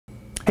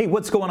Hey,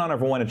 what's going on,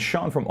 everyone? It's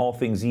Sean from All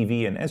Things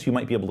EV, and as you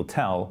might be able to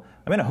tell,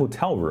 I'm in a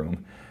hotel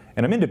room,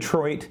 and I'm in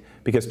Detroit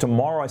because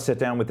tomorrow I sit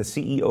down with the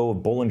CEO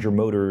of Bollinger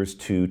Motors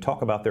to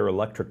talk about their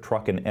electric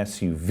truck and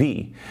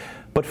SUV.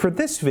 But for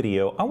this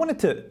video, I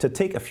wanted to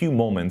take a few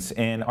moments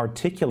and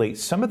articulate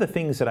some of the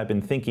things that I've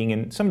been thinking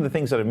and some of the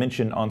things that I've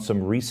mentioned on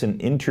some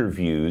recent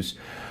interviews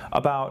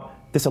about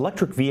this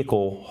electric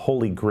vehicle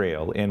holy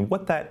grail and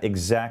what that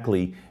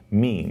exactly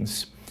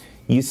means.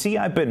 You see,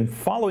 I've been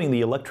following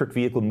the electric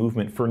vehicle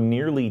movement for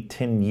nearly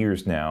 10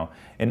 years now,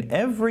 and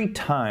every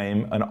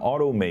time an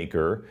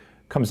automaker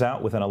comes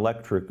out with an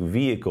electric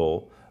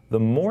vehicle, the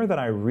more that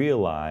I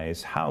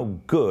realize how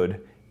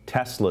good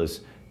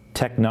Tesla's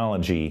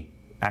technology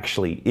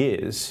actually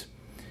is.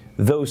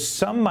 Though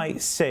some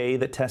might say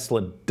that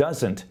Tesla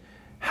doesn't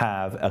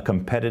have a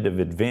competitive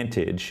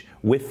advantage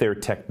with their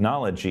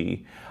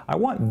technology, I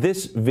want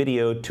this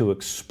video to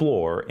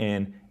explore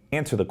and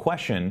answer the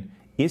question,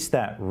 is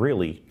that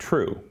really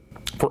true?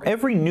 For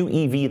every new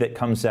EV that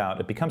comes out,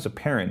 it becomes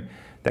apparent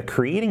that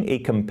creating a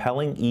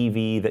compelling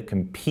EV that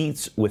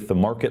competes with the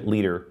market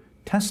leader,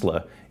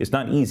 Tesla, is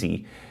not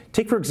easy.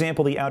 Take, for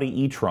example, the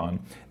Audi E-Tron.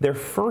 Their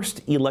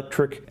first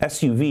electric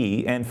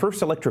SUV, and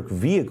first electric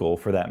vehicle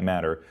for that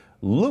matter,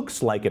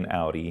 looks like an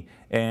Audi,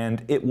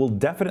 and it will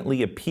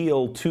definitely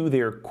appeal to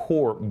their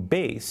core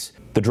base.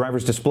 The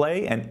driver's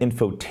display and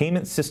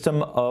infotainment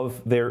system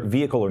of their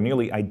vehicle are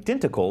nearly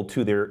identical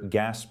to their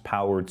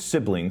gas-powered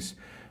siblings.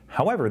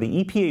 However,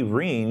 the EPA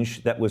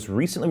range that was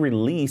recently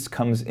released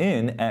comes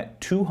in at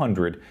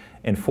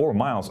 204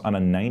 miles on a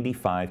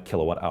 95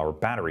 kilowatt-hour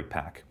battery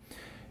pack.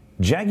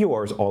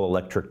 Jaguar's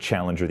all-electric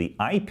Challenger, the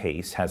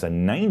I-Pace, has a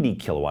 90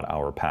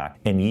 kilowatt-hour pack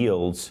and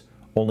yields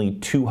only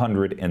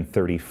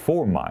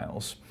 234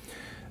 miles.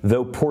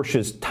 Though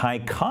Porsche's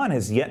Taycan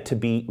has yet to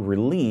be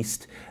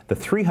released, the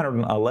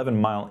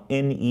 311-mile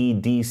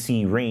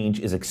NEDC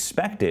range is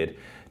expected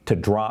to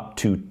drop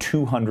to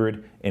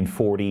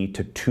 240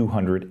 to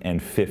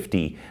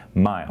 250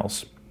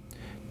 miles.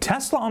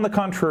 Tesla, on the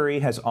contrary,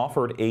 has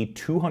offered a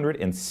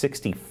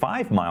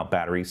 265-mile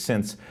battery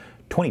since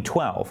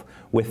 2012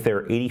 with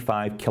their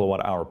 85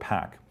 kilowatt-hour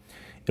pack.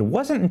 It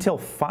wasn't until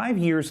 5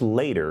 years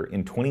later,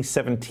 in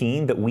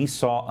 2017, that we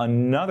saw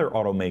another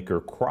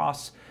automaker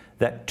cross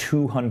that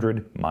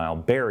 200-mile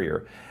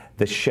barrier,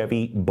 the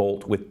Chevy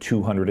Bolt with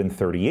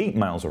 238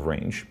 miles of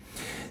range.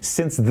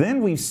 Since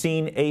then, we've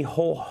seen a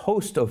whole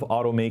host of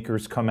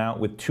automakers come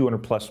out with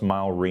 200-plus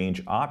mile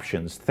range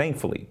options,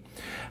 thankfully.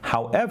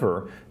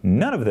 However,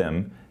 none of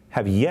them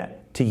have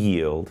yet to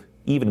yield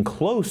even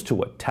close to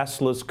what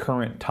Tesla's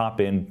current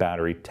top-end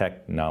battery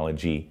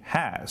technology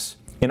has.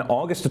 In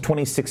August of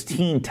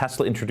 2016,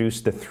 Tesla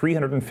introduced the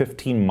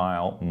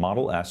 315-mile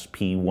Model S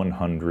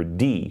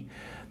P100D.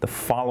 The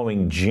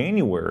following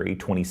January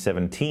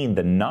 2017,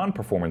 the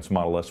non-performance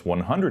Model S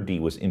 100D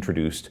was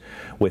introduced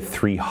with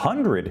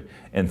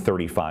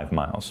 335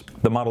 miles.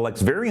 The Model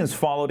X variants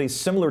followed a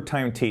similar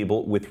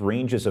timetable with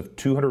ranges of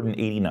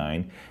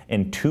 289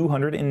 and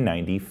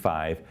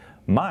 295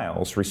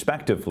 miles,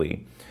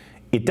 respectively.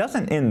 It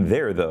doesn't end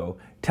there, though.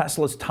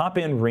 Tesla's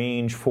top-end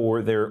range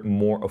for their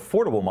more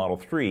affordable Model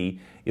 3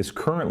 is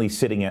currently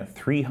sitting at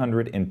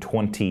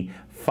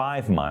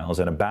 325 miles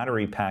and a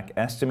battery pack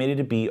estimated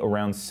to be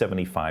around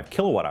 75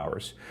 kilowatt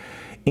hours.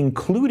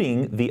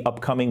 Including the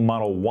upcoming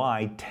Model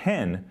Y,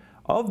 10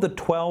 of the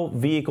 12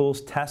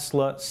 vehicles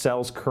Tesla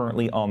sells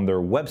currently on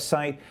their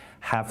website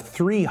have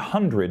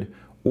 300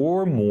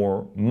 or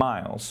more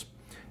miles.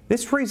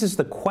 This raises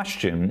the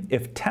question,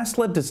 if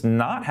Tesla does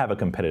not have a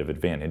competitive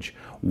advantage,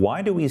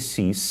 why do we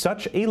see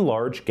such a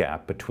large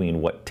gap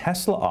between what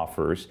Tesla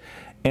offers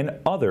and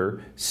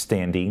other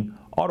standing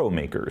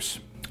automakers?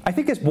 I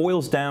think this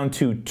boils down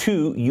to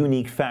two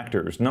unique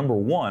factors. Number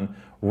one,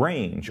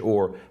 range,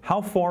 or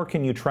how far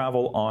can you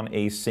travel on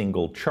a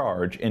single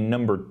charge? And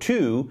number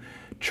two,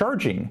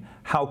 charging.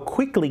 How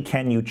quickly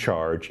can you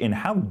charge and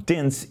how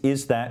dense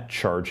is that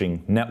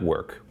charging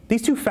network?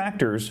 These two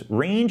factors,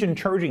 range and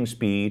charging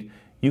speed,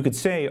 you could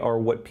say are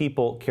what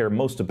people care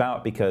most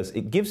about because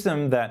it gives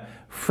them that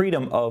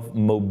freedom of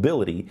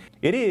mobility.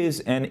 It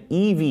is an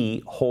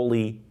EV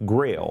holy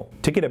grail.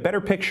 To get a better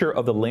picture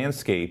of the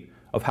landscape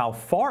of how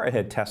far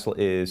ahead Tesla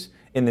is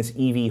in this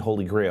EV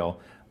holy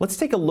grail, let's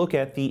take a look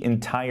at the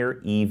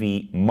entire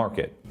EV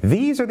market.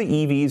 These are the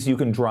EVs you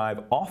can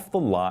drive off the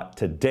lot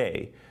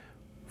today.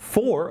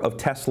 4 of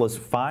Tesla's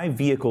 5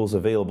 vehicles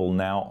available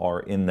now are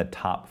in the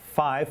top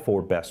 5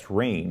 for best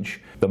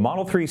range. The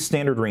Model 3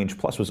 Standard Range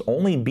Plus was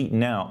only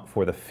beaten out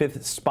for the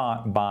 5th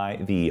spot by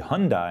the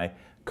Hyundai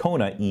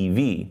Kona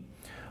EV.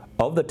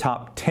 Of the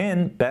top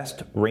 10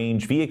 best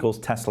range vehicles,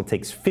 Tesla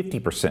takes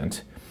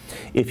 50%.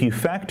 If you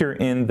factor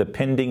in the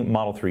pending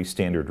Model 3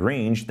 Standard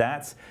Range,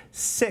 that's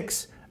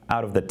 6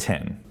 out of the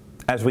 10.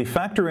 As we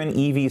factor in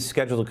EVs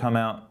scheduled to come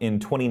out in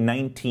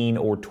 2019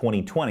 or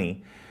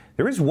 2020,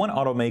 there is one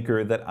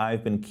automaker that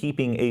I've been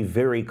keeping a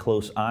very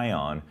close eye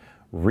on,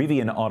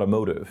 Rivian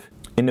Automotive.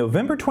 In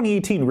November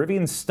 2018,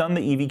 Rivian stunned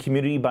the EV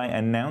community by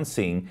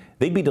announcing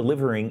they'd be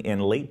delivering in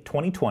late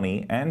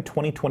 2020 and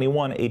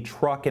 2021 a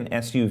truck and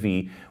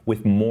SUV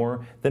with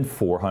more than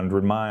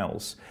 400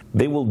 miles.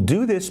 They will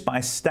do this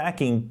by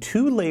stacking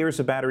 2 layers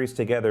of batteries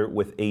together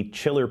with a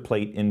chiller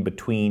plate in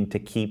between to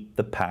keep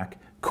the pack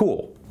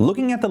cool.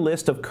 Looking at the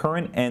list of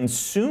current and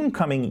soon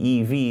coming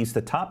EVs,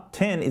 the top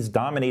 10 is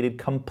dominated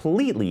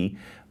completely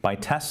by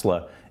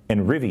Tesla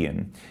and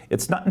Rivian.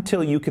 It's not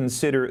until you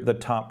consider the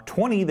top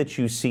 20 that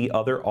you see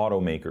other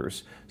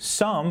automakers.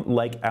 Some,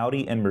 like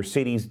Audi and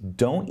Mercedes,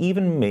 don't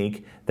even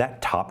make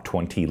that top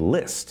 20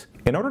 list.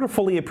 In order to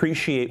fully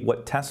appreciate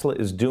what Tesla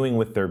is doing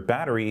with their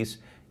batteries,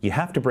 you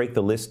have to break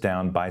the list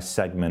down by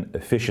segment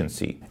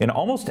efficiency. In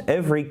almost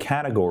every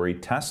category,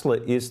 Tesla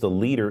is the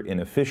leader in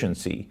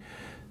efficiency.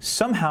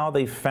 Somehow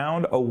they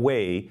found a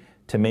way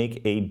to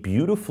make a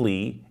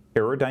beautifully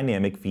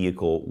aerodynamic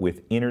vehicle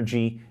with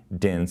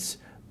energy-dense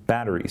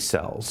battery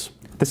cells.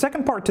 The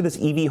second part to this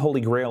EV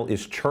holy grail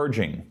is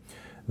charging.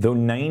 Though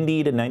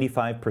 90 to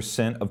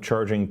 95% of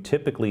charging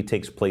typically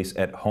takes place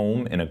at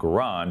home in a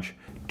garage,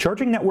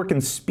 charging network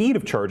and speed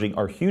of charging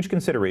are huge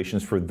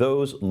considerations for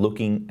those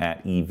looking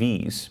at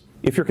EVs.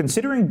 If you're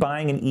considering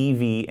buying an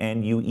EV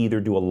and you either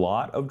do a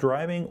lot of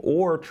driving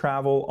or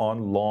travel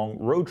on long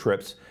road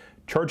trips,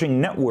 charging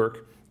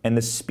network and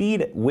the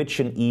speed at which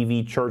an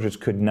EV charges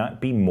could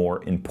not be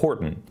more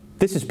important.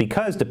 This is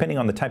because, depending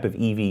on the type of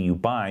EV you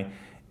buy,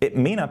 it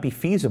may not be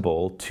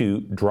feasible to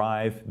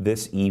drive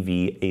this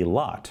EV a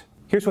lot.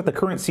 Here's what the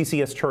current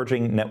CCS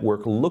Charging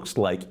Network looks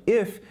like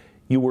if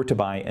you were to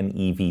buy an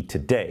EV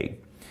today.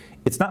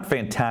 It's not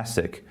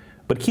fantastic,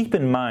 but keep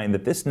in mind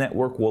that this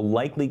network will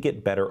likely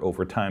get better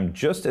over time,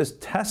 just as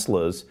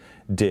Tesla's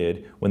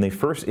did when they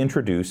first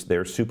introduced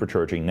their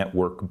supercharging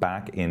network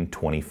back in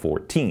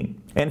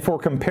 2014. And for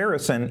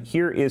comparison,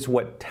 here is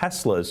what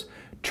Tesla's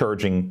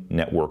charging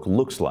network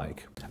looks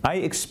like. I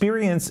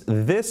experienced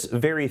this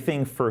very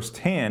thing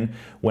firsthand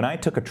when I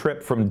took a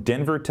trip from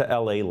Denver to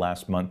LA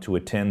last month to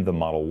attend the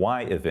Model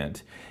Y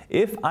event.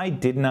 If I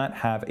did not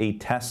have a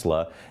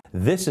Tesla,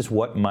 this is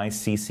what my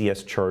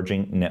CCS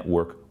charging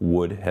network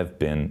would have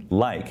been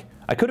like.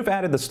 I could have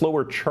added the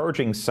slower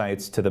charging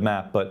sites to the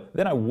map, but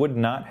then I would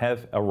not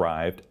have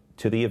arrived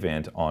to the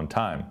event on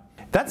time.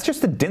 That's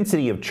just the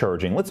density of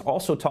charging. Let's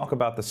also talk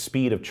about the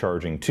speed of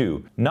charging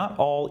too. Not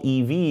all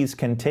EVs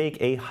can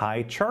take a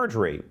high charge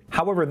rate.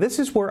 However, this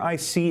is where I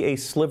see a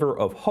sliver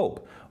of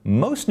hope.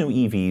 Most new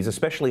EVs,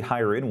 especially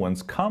higher end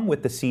ones, come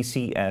with the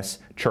CCS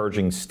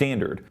charging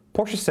standard.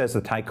 Porsche says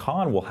the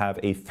Taycan will have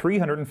a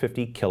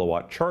 350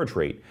 kilowatt charge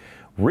rate.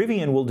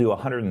 Rivian will do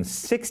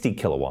 160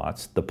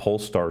 kilowatts, the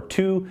Polestar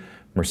 2,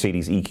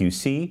 Mercedes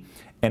EQC,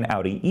 and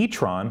Audi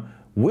E-Tron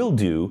will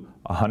do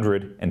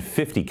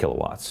 150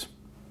 kilowatts.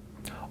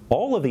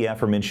 All of the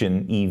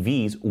aforementioned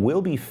EVs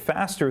will be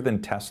faster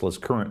than Tesla's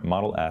current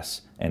Model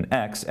S and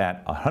X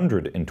at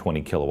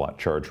 120 kilowatt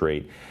charge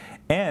rate,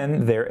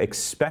 and their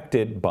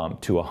expected bump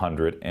to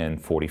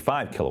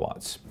 145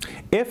 kilowatts.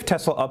 If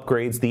Tesla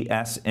upgrades the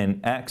S and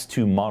X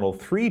to Model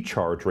 3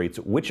 charge rates,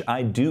 which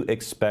I do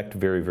expect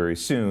very, very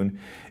soon,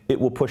 it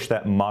will push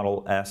that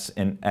Model S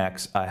and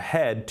X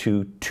ahead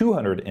to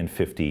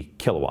 250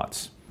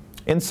 kilowatts.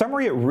 In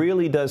summary, it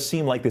really does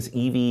seem like this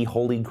EV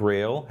holy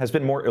grail has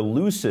been more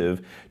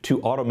elusive to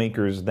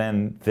automakers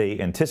than they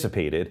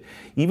anticipated.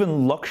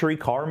 Even luxury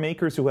car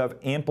makers who have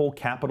ample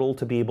capital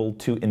to be able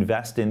to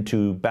invest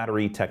into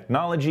battery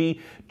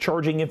technology,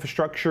 charging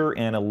infrastructure,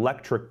 and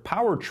electric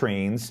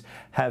powertrains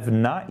have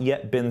not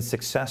yet been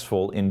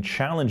successful in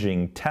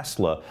challenging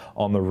Tesla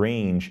on the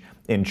range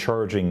and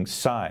charging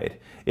side.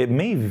 It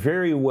may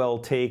very well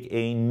take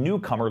a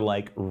newcomer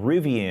like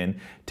Rivian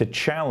to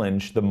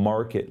challenge the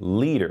market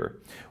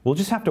leader. We'll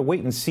just have to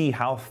wait and see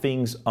how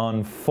things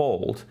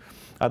unfold.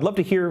 I'd love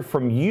to hear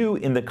from you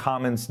in the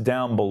comments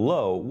down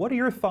below. What are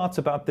your thoughts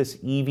about this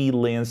EV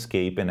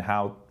landscape and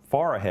how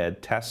far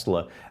ahead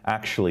Tesla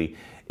actually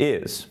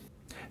is?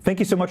 Thank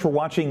you so much for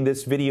watching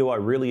this video. I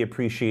really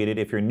appreciate it.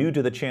 If you're new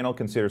to the channel,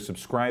 consider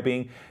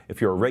subscribing.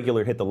 If you're a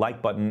regular, hit the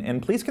like button,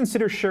 and please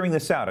consider sharing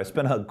this out. I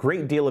spent a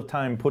great deal of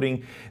time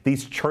putting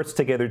these charts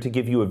together to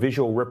give you a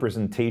visual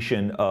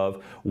representation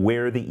of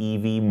where the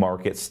EV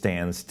market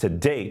stands to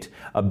date.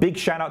 A big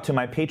shout out to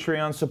my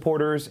Patreon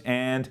supporters,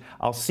 and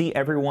I'll see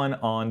everyone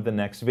on the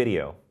next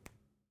video.